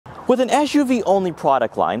With an SUV-only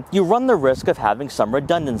product line, you run the risk of having some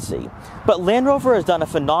redundancy, but Land Rover has done a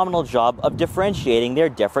phenomenal job of differentiating their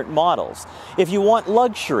different models. If you want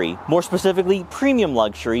luxury, more specifically premium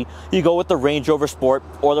luxury, you go with the Range Rover Sport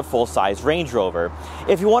or the full-size Range Rover.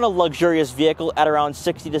 If you want a luxurious vehicle at around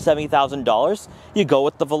 $60,000 to $70,000, you go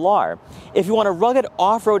with the Velar. If you want a rugged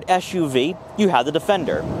off-road SUV, you have the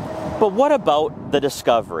Defender. But what about the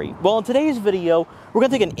Discovery? Well, in today's video, we're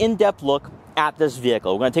going to take an in-depth look at this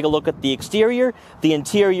vehicle. We're going to take a look at the exterior, the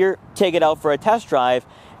interior, take it out for a test drive,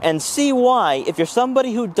 and see why, if you're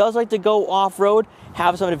somebody who does like to go off-road,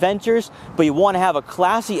 have some adventures, but you want to have a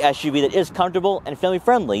classy SUV that is comfortable and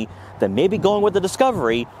family-friendly, then maybe going with the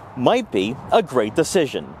Discovery might be a great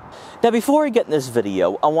decision. Now, before we get in this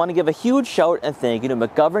video, I want to give a huge shout and thank you to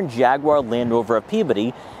McGovern Jaguar Land Rover of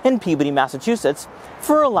Peabody in Peabody, Massachusetts,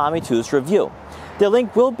 for allowing me to do this review. The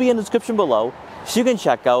link will be in the description below, so you can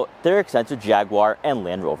check out their extensive Jaguar and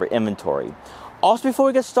Land Rover inventory. Also, before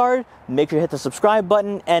we get started, make sure you hit the subscribe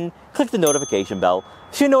button and click the notification bell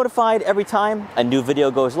so you're notified every time a new video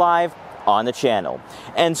goes live on the channel.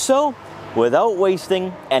 And so, without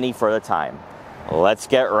wasting any further time, let's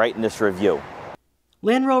get right in this review.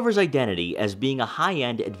 Land Rover's identity as being a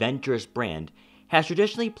high-end, adventurous brand has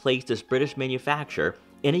traditionally placed this British manufacturer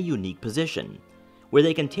in a unique position, where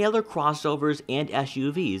they can tailor crossovers and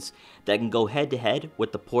SUVs that can go head-to-head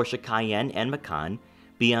with the Porsche Cayenne and Macan,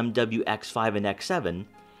 BMW X5 and X7,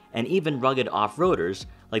 and even rugged off-roaders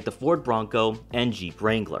like the Ford Bronco and Jeep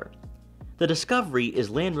Wrangler. The Discovery is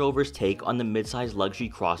Land Rover's take on the midsize luxury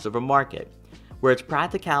crossover market, where its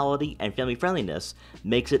practicality and family-friendliness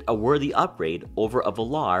makes it a worthy upgrade over a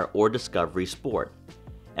Velar or Discovery Sport.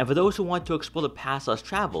 And for those who want to explore the paths less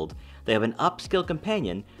traveled, they have an upscale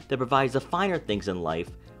companion that provides the finer things in life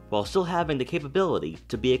while still having the capability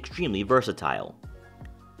to be extremely versatile.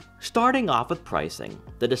 Starting off with pricing,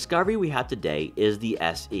 the Discovery we have today is the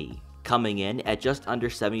SE, coming in at just under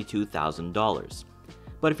 $72,000.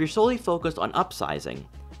 But if you're solely focused on upsizing,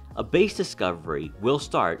 a base Discovery will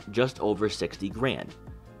start just over $60,000.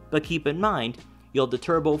 But keep in mind, you'll have the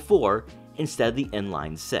Turbo 4 instead of the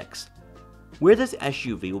inline 6. Where this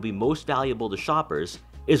SUV will be most valuable to shoppers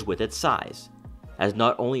is with its size, as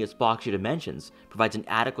not only its boxier dimensions provides an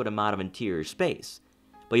adequate amount of interior space,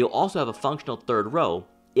 but you'll also have a functional third row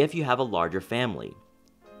if you have a larger family.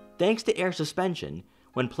 Thanks to air suspension,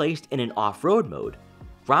 when placed in an off-road mode,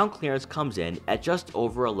 ground clearance comes in at just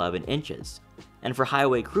over 11 inches, and for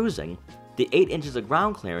highway cruising, the 8 inches of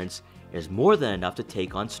ground clearance is more than enough to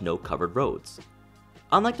take on snow-covered roads.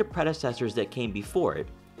 Unlike the predecessors that came before it,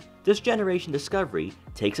 this generation Discovery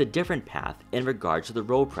takes a different path in regards to the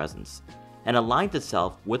road presence, and aligns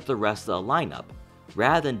itself with the rest of the lineup,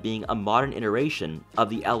 rather than being a modern iteration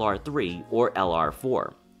of the LR3 or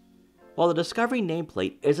LR4. While the Discovery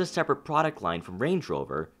nameplate is a separate product line from Range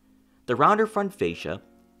Rover, the rounder front fascia,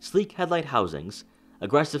 sleek headlight housings,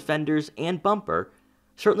 aggressive fenders, and bumper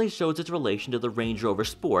certainly shows its relation to the Range Rover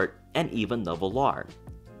Sport and even the Velar.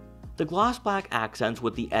 The gloss black accents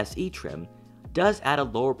with the SE trim does add a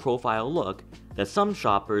lower profile look that some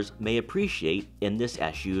shoppers may appreciate in this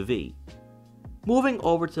SUV. Moving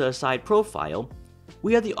over to the side profile,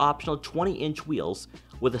 we have the optional 20-inch wheels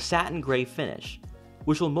with a satin gray finish,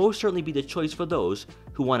 which will most certainly be the choice for those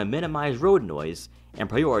who want to minimize road noise and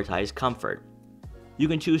prioritize comfort. You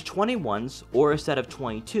can choose 21s or a set of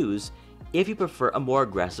 22s if you prefer a more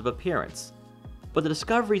aggressive appearance, but the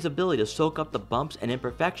Discovery's ability to soak up the bumps and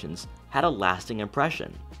imperfections had a lasting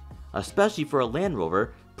impression, especially for a Land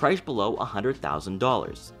Rover priced below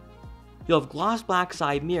 $100,000. You'll have gloss black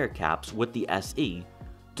side mirror caps with the SE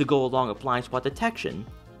to go along with blind spot detection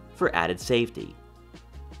for added safety.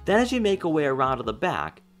 Then as you make your way around to the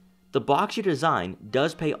back, the boxier design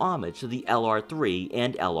does pay homage to the LR3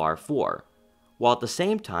 and LR4, while at the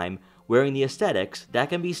same time wearing the aesthetics that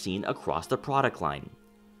can be seen across the product line.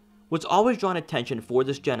 What's always drawn attention for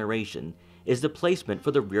this generation is the placement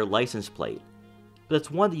for the rear license plate, but it's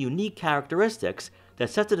one of the unique characteristics that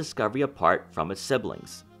sets the Discovery apart from its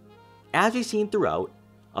siblings. As we've seen throughout,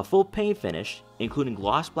 a full paint finish, including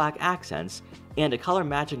gloss black accents and a color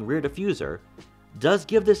matching rear diffuser, does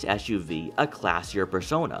give this SUV a classier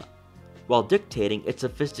persona, while dictating its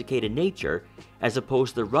sophisticated nature as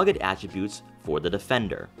opposed to the rugged attributes for the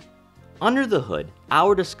Defender. Under the hood,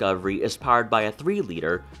 our Discovery is powered by a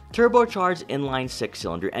 3-liter turbocharged inline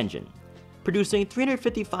 6-cylinder engine, producing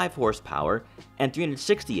 355 horsepower and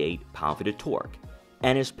 368 pound-feet of torque,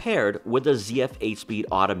 and is paired with a ZF 8-speed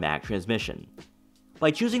automatic transmission. By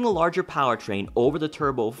choosing the larger powertrain over the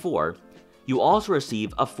Turbo 4, you also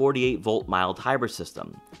receive a 48-volt mild hybrid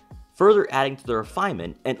system, further adding to the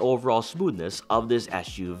refinement and overall smoothness of this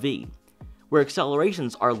SUV, where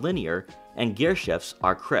accelerations are linear and gear shifts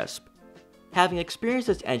are crisp. Having experienced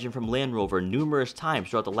this engine from Land Rover numerous times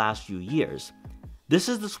throughout the last few years, this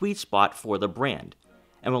is the sweet spot for the brand,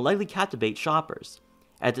 and will likely captivate shoppers,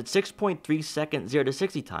 as its 6.3-second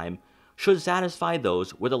 0-60 time should satisfy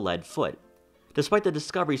those with a lead foot, despite the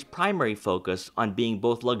Discovery's primary focus on being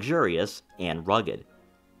both luxurious and rugged.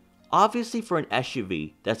 Obviously, for an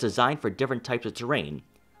SUV that's designed for different types of terrain,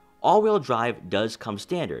 all-wheel drive does come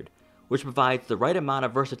standard, which provides the right amount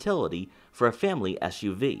of versatility for a family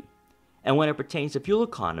SUV. And when it pertains to fuel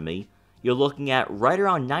economy, you're looking at right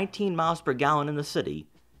around 19 miles per gallon in the city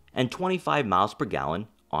and 25 miles per gallon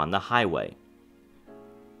on the highway.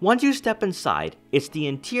 Once you step inside, it's the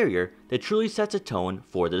interior that truly sets a tone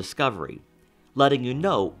for the Discovery, letting you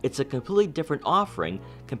know it's a completely different offering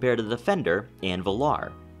compared to the Defender and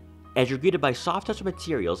Velar, as you're greeted by soft touch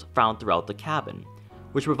materials found throughout the cabin,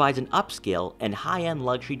 which provides an upscale and high-end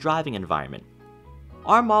luxury driving environment.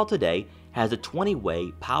 Our model today has the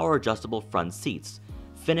 20-way power-adjustable front seats,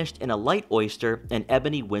 finished in a light oyster and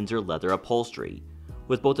ebony Windsor leather upholstery,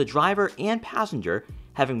 with both the driver and passenger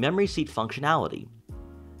having memory seat functionality.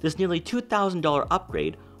 This nearly $2,000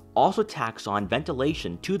 upgrade also tacks on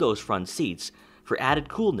ventilation to those front seats for added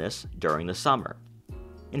coolness during the summer.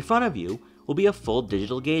 In front of you will be a full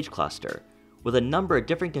digital gauge cluster, with a number of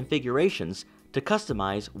different configurations to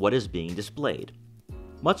customize what is being displayed.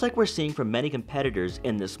 Much like we're seeing from many competitors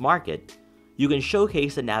in this market, you can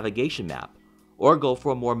showcase the navigation map, or go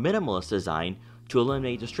for a more minimalist design to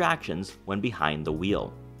eliminate distractions when behind the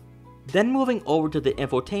wheel. Then moving over to the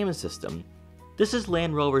infotainment system, this is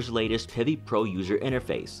Land Rover's latest Peabody Pro user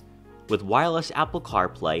interface, with wireless Apple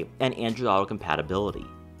CarPlay and Android Auto compatibility.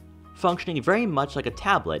 Functioning very much like a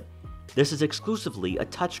tablet, this is exclusively a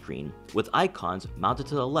touchscreen with icons mounted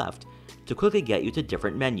to the left to quickly get you to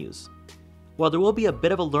different menus. While there will be a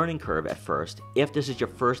bit of a learning curve at first if this is your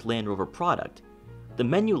first Land Rover product, the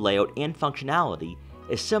menu layout and functionality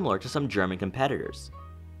is similar to some German competitors.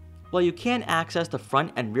 While you can access the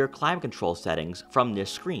front and rear climate control settings from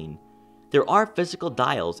this screen, there are physical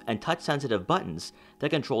dials and touch-sensitive buttons that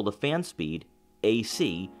control the fan speed,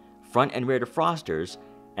 AC, front and rear defrosters,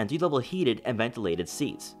 and 3-level heated and ventilated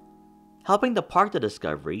seats. Helping to park the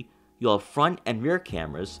Discovery, you'll have front and rear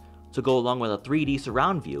cameras to go along with a 3D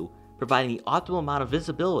surround view, providing the optimal amount of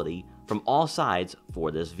visibility from all sides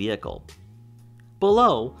for this vehicle.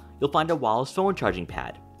 Below, you'll find a wireless phone charging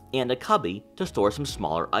pad and a cubby to store some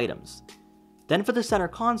smaller items. Then for the center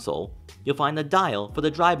console, you'll find the dial for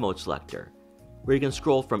the drive mode selector, where you can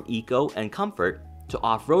scroll from Eco and Comfort to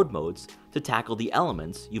off-road modes to tackle the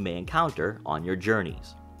elements you may encounter on your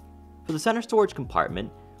journeys. For the center storage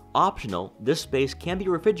compartment, optional, this space can be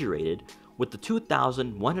refrigerated with the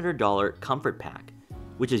 $2,100 Comfort Pack,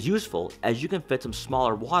 which is useful as you can fit some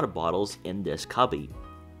smaller water bottles in this cubby.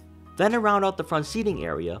 Then to round out the front seating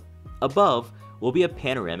area, above will be a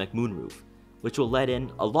panoramic moonroof, which will let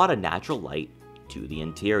in a lot of natural light to the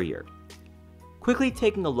interior. Quickly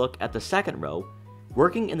taking a look at the second row,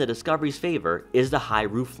 working in the Discovery's favor is the high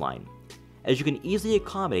roofline, as you can easily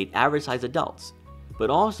accommodate average-sized adults, but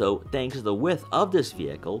also, thanks to the width of this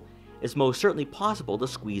vehicle, it's most certainly possible to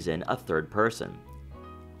squeeze in a third person.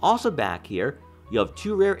 Also back here, you have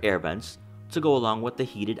 2 rear air vents to go along with the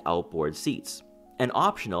heated outboard seats, and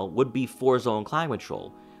optional would be 4-zone climate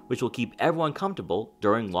control, which will keep everyone comfortable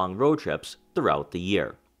during long road trips throughout the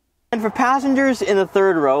year. And for passengers in the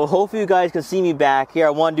third row, hopefully you guys can see me back here. I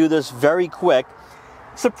want to do this very quick.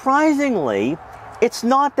 Surprisingly, it's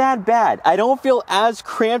not that bad. I don't feel as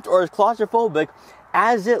cramped or as claustrophobic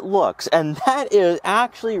as it looks, and that is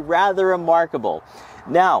actually rather remarkable.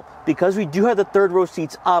 Now, because we do have the third row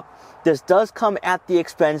seats up, this does come at the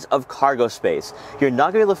expense of cargo space. You're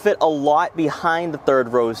not going to be able to fit a lot behind the third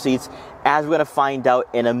row seats, as we're going to find out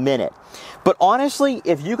in a minute. But honestly,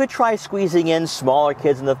 if you could try squeezing in smaller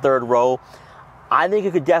kids in the third row, I think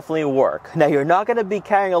it could definitely work. Now, you're not going to be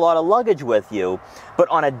carrying a lot of luggage with you, but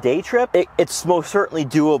on a day trip, it's most certainly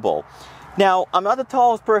doable. Now, I'm not the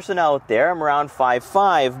tallest person out there. I'm around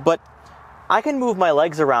 5'5", but I can move my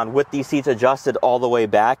legs around with these seats adjusted all the way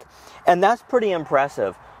back, and that's pretty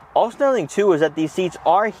impressive. Also, another thing too is that these seats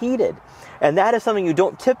are heated, and that is something you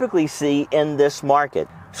don't typically see in this market.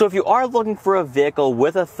 So if you are looking for a vehicle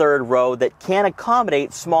with a third row that can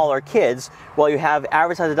accommodate smaller kids while you have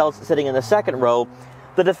average-sized adults sitting in the second row,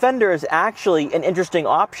 the Defender is actually an interesting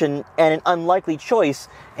option and an unlikely choice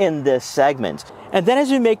in this segment. And then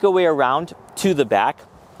as you make your way around to the back,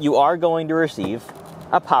 you are going to receive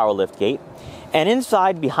a power lift gate. And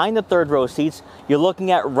inside, behind the third row seats, you're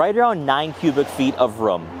looking at right around 9 cubic feet of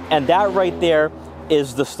room. And that right there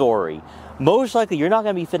is the story. Most likely, you're not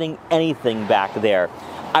going to be fitting anything back there.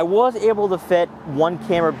 I was able to fit one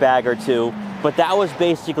camera bag or two, but that was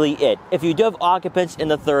basically it. If you do have occupants in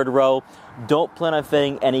the third row, don't plan on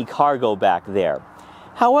fitting any cargo back there.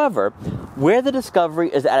 However, where the Discovery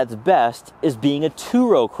is at its best is being a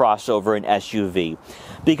 2-row crossover in SUV.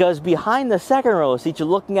 Because behind the second row seat, you're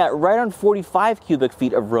looking at right on 45 cubic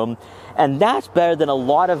feet of room, and that's better than a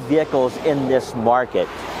lot of vehicles in this market.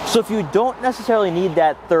 So if you don't necessarily need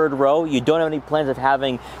that third row, you don't have any plans of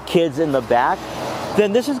having kids in the back,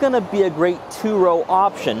 then this is going to be a great 2-row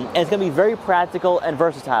option, and it's going to be very practical and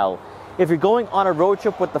versatile. If you're going on a road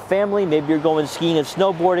trip with the family, maybe you're going skiing and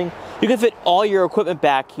snowboarding, you can fit all your equipment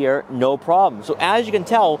back here, no problem. So as you can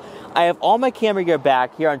tell, I have all my camera gear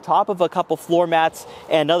back here on top of a couple floor mats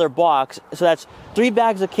and another box. So that's 3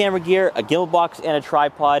 bags of camera gear, a gimbal box, and a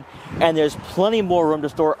tripod. And there's plenty more room to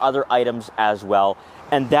store other items as well.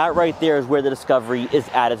 And that right there is where the Discovery is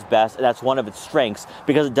at its best, and that's one of its strengths,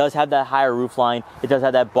 because it does have that higher roofline, it does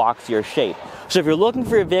have that boxier shape. So if you're looking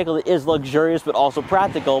for a vehicle that is luxurious but also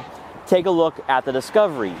practical, take a look at the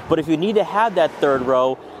Discovery. But if you need to have that third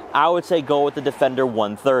row, I would say go with the Defender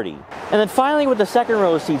 130. And then finally, with the second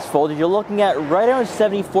row seats folded, you're looking at right around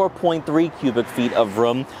 74.3 cubic feet of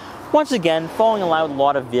room. Once again, falling in line with a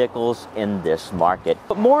lot of vehicles in this market.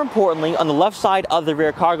 But more importantly, on the left side of the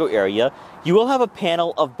rear cargo area, you will have a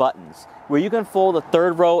panel of buttons where you can fold the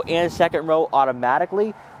third row and second row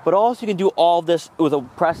automatically, but also you can do all of this with a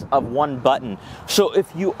press of one button. So if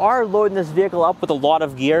you are loading this vehicle up with a lot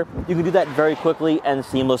of gear, you can do that very quickly and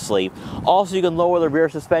seamlessly. Also, you can lower the rear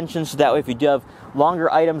suspension so that way if you do have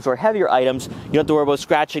longer items or heavier items, you don't have to worry about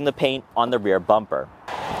scratching the paint on the rear bumper.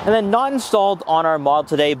 And then not installed on our model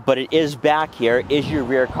today, but it is back here, is your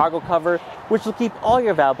rear cargo cover, which will keep all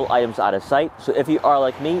your valuable items out of sight. So if you are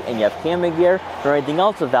like me and you have camera gear or anything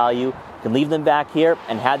else of value, you can leave them back here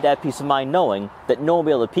and have that peace of mind knowing that no one will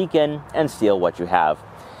be able to peek in and steal what you have.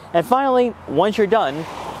 And finally, once you're done,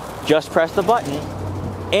 just press the button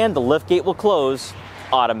and the lift gate will close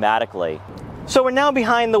automatically. So we're now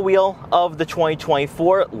behind the wheel of the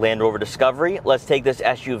 2024 Land Rover Discovery. Let's take this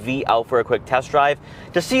SUV out for a quick test drive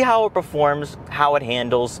to see how it performs, how it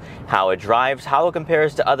handles, how it drives, how it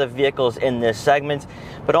compares to other vehicles in this segment,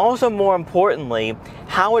 but also more importantly,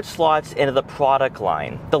 how it slots into the product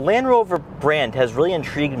line. The Land Rover brand has really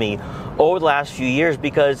intrigued me over the last few years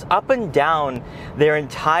because up and down their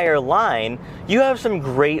entire line, you have some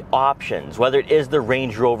great options, whether it is the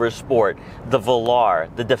Range Rover Sport, the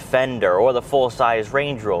Velar, the Defender, or the full-size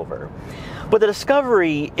Range Rover. But the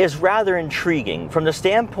Discovery is rather intriguing from the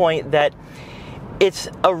standpoint that it's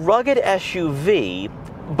a rugged SUV,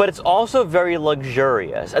 but it's also very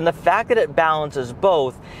luxurious. And the fact that it balances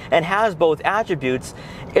both and has both attributes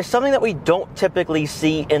is something that we don't typically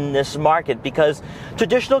see in this market, because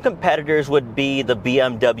traditional competitors would be the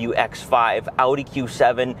BMW X5, Audi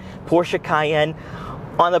Q7, Porsche Cayenne.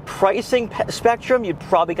 On the pricing spectrum, you'd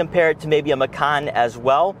probably compare it to maybe a Macan as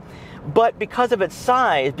well. But because of its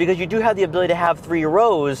size, because you do have the ability to have 3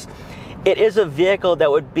 rows, it is a vehicle that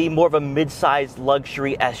would be more of a mid-sized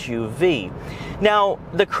luxury SUV. Now,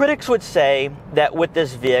 the critics would say that with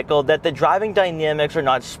this vehicle that the driving dynamics are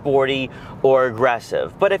not sporty or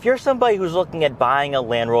aggressive. But if you're somebody who's looking at buying a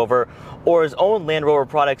Land Rover or has owned Land Rover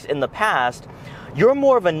products in the past, you're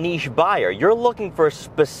more of a niche buyer. You're looking for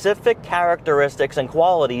specific characteristics and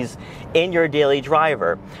qualities in your daily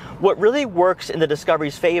driver. What really works in the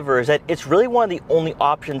Discovery's favor is that it's really one of the only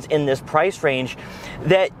options in this price range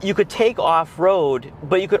that you could take off-road,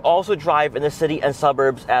 but you could also drive in the city and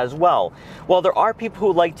suburbs as well. While there are people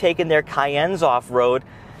who like taking their Cayennes off-road,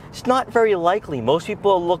 it's not very likely. Most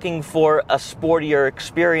people are looking for a sportier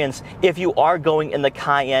experience if you are going in the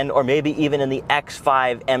Cayenne or maybe even in the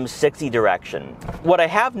X5 M60 direction. What I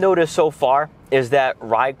have noticed so far is that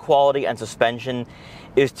ride quality and suspension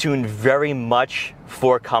is tuned very much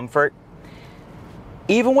for comfort.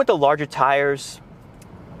 Even with the larger tires,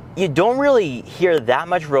 you don't really hear that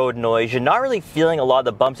much road noise. You're not really feeling a lot of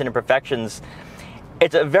the bumps and imperfections.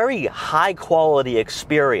 It's a very high quality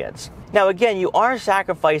experience. Now again, you are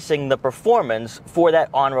sacrificing the performance for that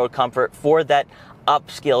on-road comfort, for that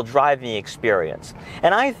upscale driving experience.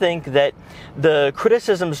 And I think that the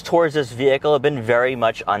criticisms towards this vehicle have been very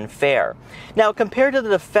much unfair. Now compared to the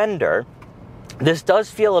Defender, this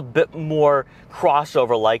does feel a bit more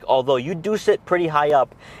crossover-like, although you do sit pretty high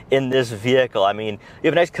up in this vehicle. I mean, you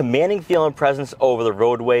have a nice commanding feel and presence over the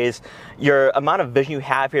roadways. Your amount of vision you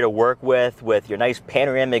have here to work with your nice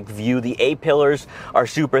panoramic view. The A-pillars are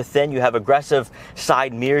super thin. You have aggressive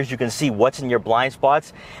side mirrors. You can see what's in your blind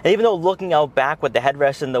spots. And even though looking out back with the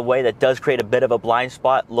headrest in the way, that does create a bit of a blind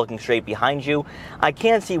spot looking straight behind you, I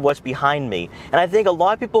can see what's behind me. And I think a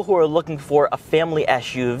lot of people who are looking for a family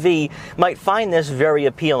SUV might find this very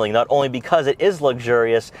appealing, not only because it is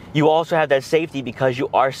luxurious, you also have that safety because you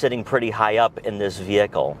are sitting pretty high up in this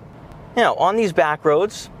vehicle. Now, on these back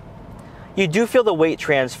roads, you do feel the weight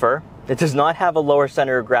transfer. It does not have a lower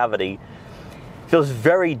center of gravity. It feels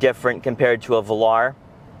very different compared to a Velar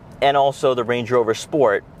and also the Range Rover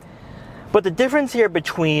Sport. But the difference here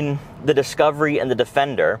between the Discovery and the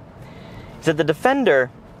Defender is that the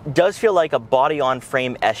Defender does feel like a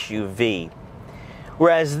body-on-frame SUV,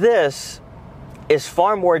 whereas this is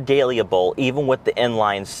far more dailyable even with the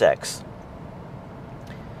inline six.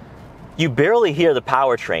 You barely hear the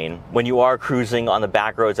powertrain when you are cruising on the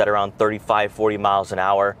back roads at around 35-40 miles an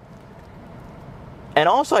hour. And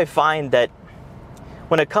also I find that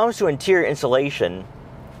when it comes to interior insulation,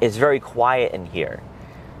 it's very quiet in here.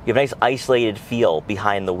 You have a nice isolated feel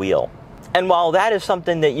behind the wheel. And while that is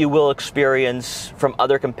something that you will experience from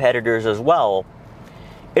other competitors as well,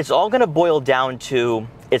 it's all going to boil down to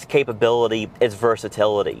its capability, its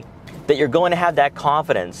versatility. That you're going to have that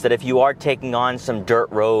confidence that if you are taking on some dirt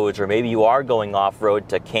roads, or maybe you are going off-road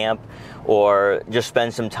to camp or just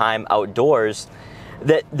spend some time outdoors,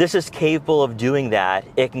 that this is capable of doing that.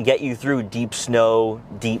 It can get you through deep snow,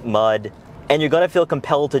 deep mud, and you're going to feel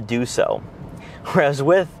compelled to do so. Whereas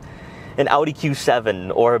with an Audi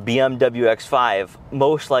Q7 or a BMW X5,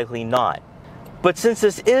 most likely not. But since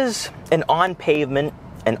this is an on-pavement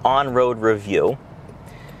and on-road review,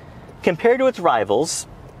 compared to its rivals,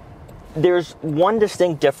 there's one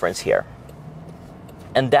distinct difference here.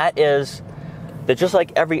 And that is that just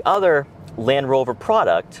like every other Land Rover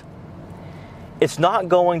product, it's not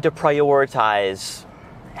going to prioritize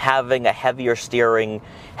having a heavier steering,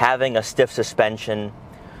 having a stiff suspension,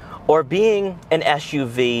 or being an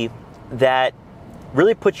SUV that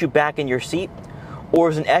really puts you back in your seat, or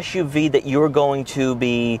is an SUV that you're going to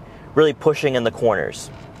be really pushing in the corners.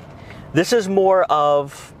 This is more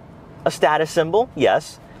of a status symbol,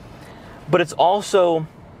 yes, but it's also,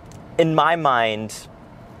 in my mind,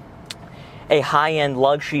 a high-end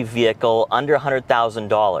luxury vehicle under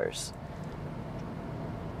 $100,000.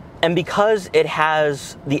 And because it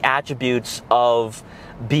has the attributes of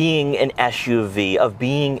being an SUV, of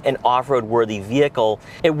being an off-road worthy vehicle,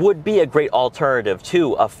 it would be a great alternative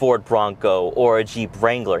to a Ford Bronco or a Jeep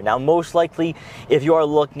Wrangler. Now, most likely, if you are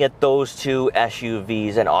looking at those two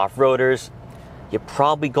SUVs and off-roaders, you're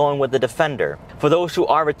probably going with the Defender. For those who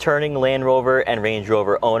are returning Land Rover and Range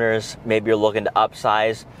Rover owners, maybe you're looking to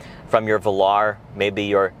upsize from your Velar, maybe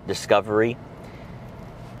your Discovery.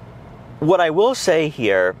 What I will say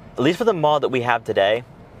here, at least for the model that we have today,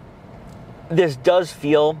 this does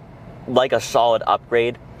feel like a solid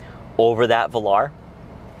upgrade over that Velar.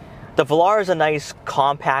 The Velar is a nice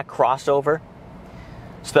compact crossover,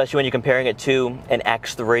 especially when you're comparing it to an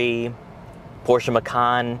X3, Porsche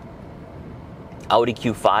Macan, Audi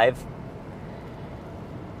Q5.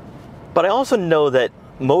 But I also know that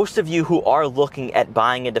most of you who are looking at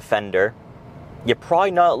buying a Defender, you're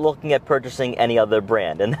probably not looking at purchasing any other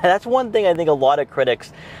brand. And that's one thing I think a lot of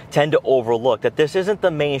critics tend to overlook, that this isn't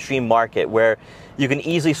the mainstream market where you can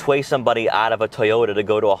easily sway somebody out of a Toyota to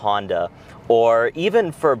go to a Honda, or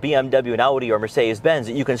even for BMW and Audi or Mercedes-Benz,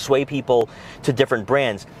 that you can sway people to different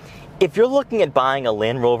brands. If you're looking at buying a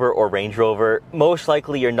Land Rover or Range Rover, most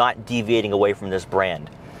likely you're not deviating away from this brand.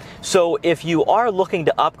 So if you are looking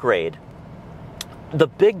to upgrade, the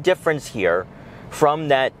big difference here from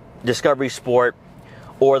that Discovery Sport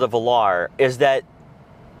or the Velar is that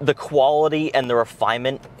the quality and the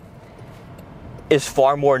refinement is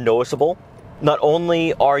far more noticeable. Not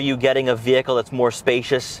only are you getting a vehicle that's more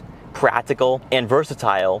spacious, practical, and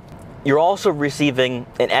versatile, you're also receiving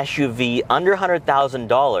an SUV under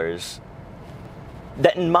 $100,000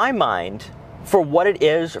 that, in my mind, for what it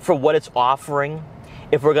is, for what it's offering,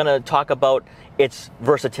 if we're going to talk about its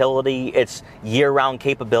versatility, its year-round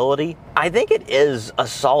capability, I think it is a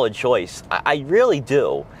solid choice. I really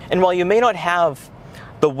do. And while you may not have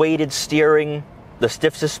the weighted steering, the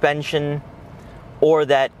stiff suspension, or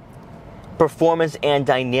that performance and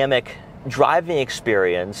dynamic driving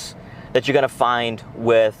experience that you're going to find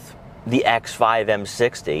with the X5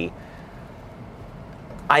 M60,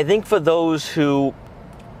 I think for those who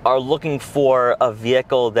are looking for a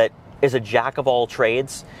vehicle that is a jack of all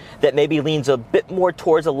trades that maybe leans a bit more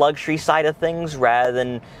towards the luxury side of things rather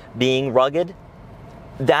than being rugged,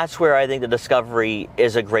 that's where I think the Discovery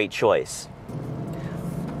is a great choice.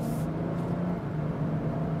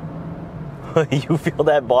 You feel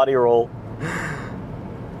that body roll.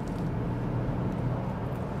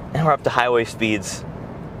 And we're up to highway speeds.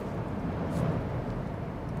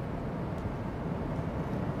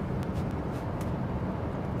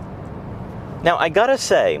 Now, I gotta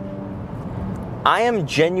say, I am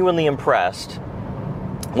genuinely impressed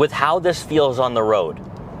with how this feels on the road.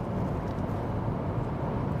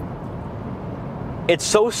 It's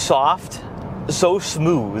so soft, so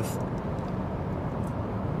smooth,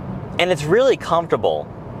 and it's really comfortable.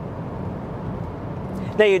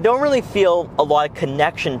 Now, you don't really feel a lot of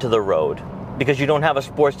connection to the road because you don't have a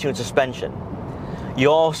sports tuned suspension.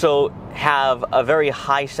 You also have a very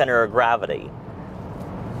high center of gravity.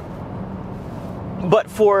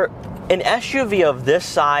 But for an SUV of this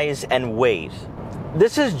size and weight,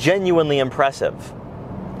 this is genuinely impressive.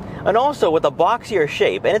 And also with a boxier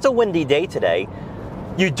shape, and it's a windy day today,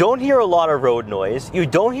 you don't hear a lot of road noise, you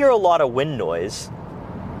don't hear a lot of wind noise.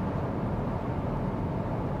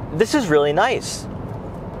 This is really nice.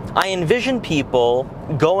 I envision people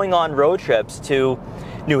going on road trips to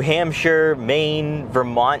New Hampshire, Maine,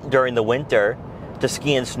 Vermont during the winter to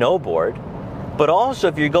ski and snowboard. But also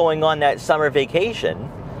if you're going on that summer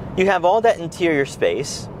vacation, you have all that interior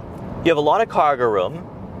space, you have a lot of cargo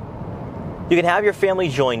room, you can have your family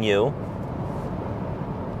join you,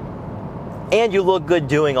 and you look good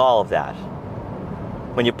doing all of that.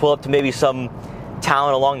 When you pull up to maybe some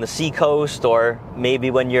town along the seacoast, or maybe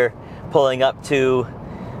when you're pulling up to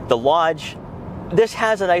the lodge, this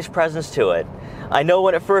has a nice presence to it. I know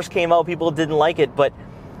when it first came out, people didn't like it, but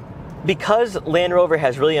because Land Rover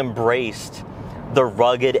has really embraced the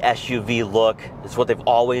rugged SUV look, it's what they've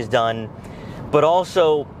always done, but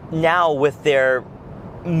also now with their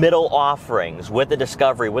middle offerings, with the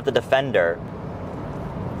Discovery, with the Defender,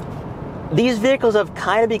 these vehicles have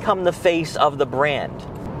kind of become the face of the brand.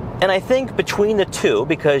 And I think between the two,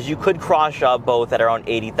 because you could cross-shop both at around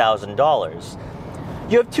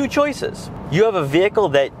 $80,000, you have two choices. You have a vehicle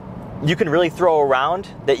that you can really throw around,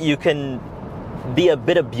 that you can be a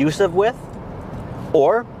bit abusive with,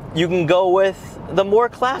 or you can go with the more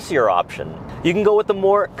classier option. You can go with the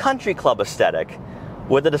more country club aesthetic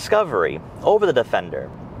with the Discovery over the Defender.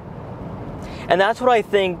 And that's what I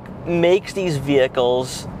think makes these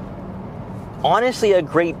vehicles honestly a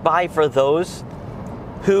great buy for those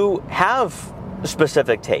who have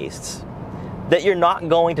specific tastes. That you're not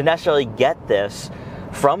going to necessarily get this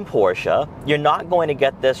from Porsche, you're not going to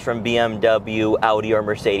get this from BMW, Audi, or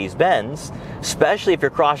Mercedes-Benz, especially if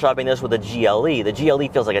you're cross-shopping this with a GLE. The GLE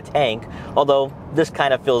feels like a tank, although this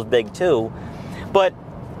kind of feels big too. But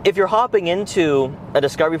if you're hopping into a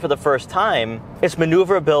Discovery for the first time, its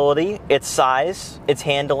maneuverability, its size, its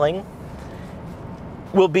handling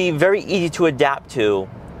will be very easy to adapt to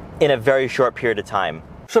in a very short period of time.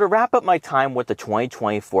 So to wrap up my time with the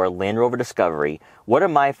 2024 Land Rover Discovery, what are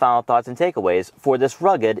my final thoughts and takeaways for this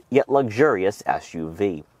rugged yet luxurious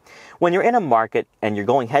SUV? When you're in a market and you're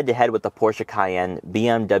going head-to-head with the Porsche Cayenne,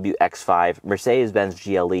 BMW X5, Mercedes-Benz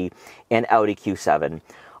GLE, and Audi Q7,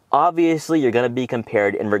 obviously you're going to be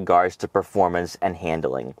compared in regards to performance and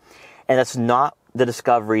handling. And that's not the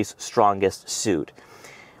Discovery's strongest suit.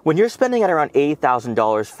 When you're spending at around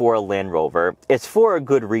 $80,000 for a Land Rover, it's for a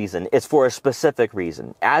good reason. It's for a specific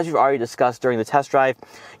reason. As you've already discussed during the test drive,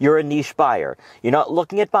 you're a niche buyer. You're not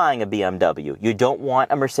looking at buying a BMW. You don't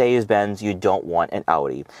want a Mercedes-Benz. You don't want an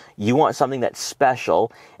Audi. You want something that's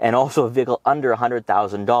special and also a vehicle under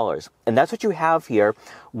 $100,000. And that's what you have here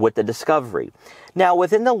with the Discovery. Now,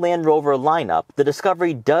 within the Land Rover lineup, the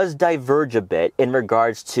Discovery does diverge a bit in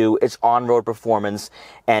regards to its on-road performance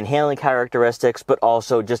and handling characteristics, but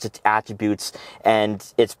also just its attributes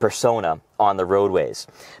and its persona on the roadways.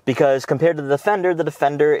 Because compared to the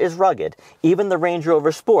Defender is rugged. Even the Range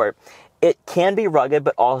Rover Sport, it can be rugged,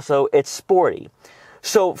 but also it's sporty.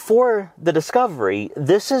 So for the Discovery,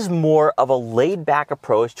 this is more of a laid-back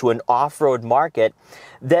approach to an off-road market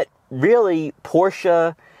that really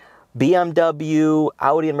Porsche, BMW,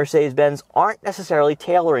 Audi, and Mercedes-Benz aren't necessarily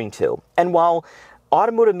tailoring to. And while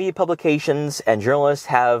automotive media publications and journalists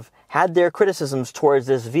have had their criticisms towards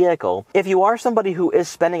this vehicle, if you are somebody who is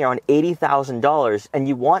spending around $80,000 and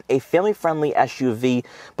you want a family-friendly SUV,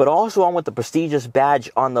 but also one with the prestigious badge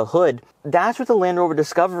on the hood, that's what the Land Rover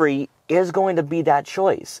Discovery is going to be that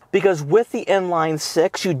choice. Because with the inline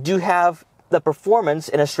 6, you do have the performance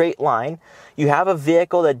in a straight line. You have a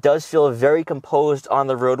vehicle that does feel very composed on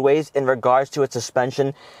the roadways in regards to its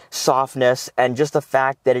suspension softness and just the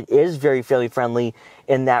fact that it is very family friendly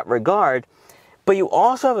in that regard. But you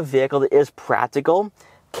also have a vehicle that is practical,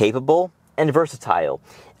 capable, and versatile.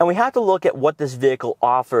 And we have to look at what this vehicle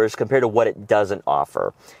offers compared to what it doesn't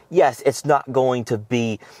offer. Yes, it's not going to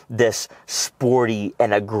be this sporty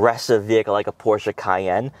and aggressive vehicle like a Porsche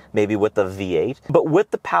Cayenne, maybe with the V8. But with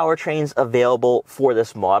the powertrains available for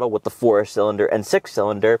this model, with the 4-cylinder and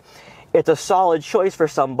 6-cylinder, it's a solid choice for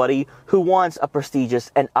somebody who wants a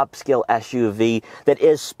prestigious and upscale SUV that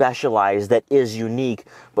is specialized, that is unique,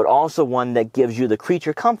 but also one that gives you the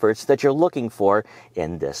creature comforts that you're looking for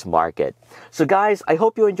in this market. So guys, I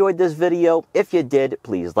hope you enjoyed this video. If you did,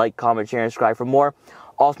 please like, comment, share, and subscribe for more.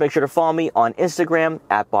 Also, make sure to follow me on Instagram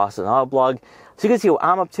at Boston Autoblog so you can see what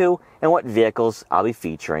I'm up to and what vehicles I'll be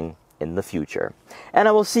featuring in the future. And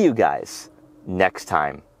I will see you guys next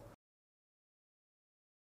time.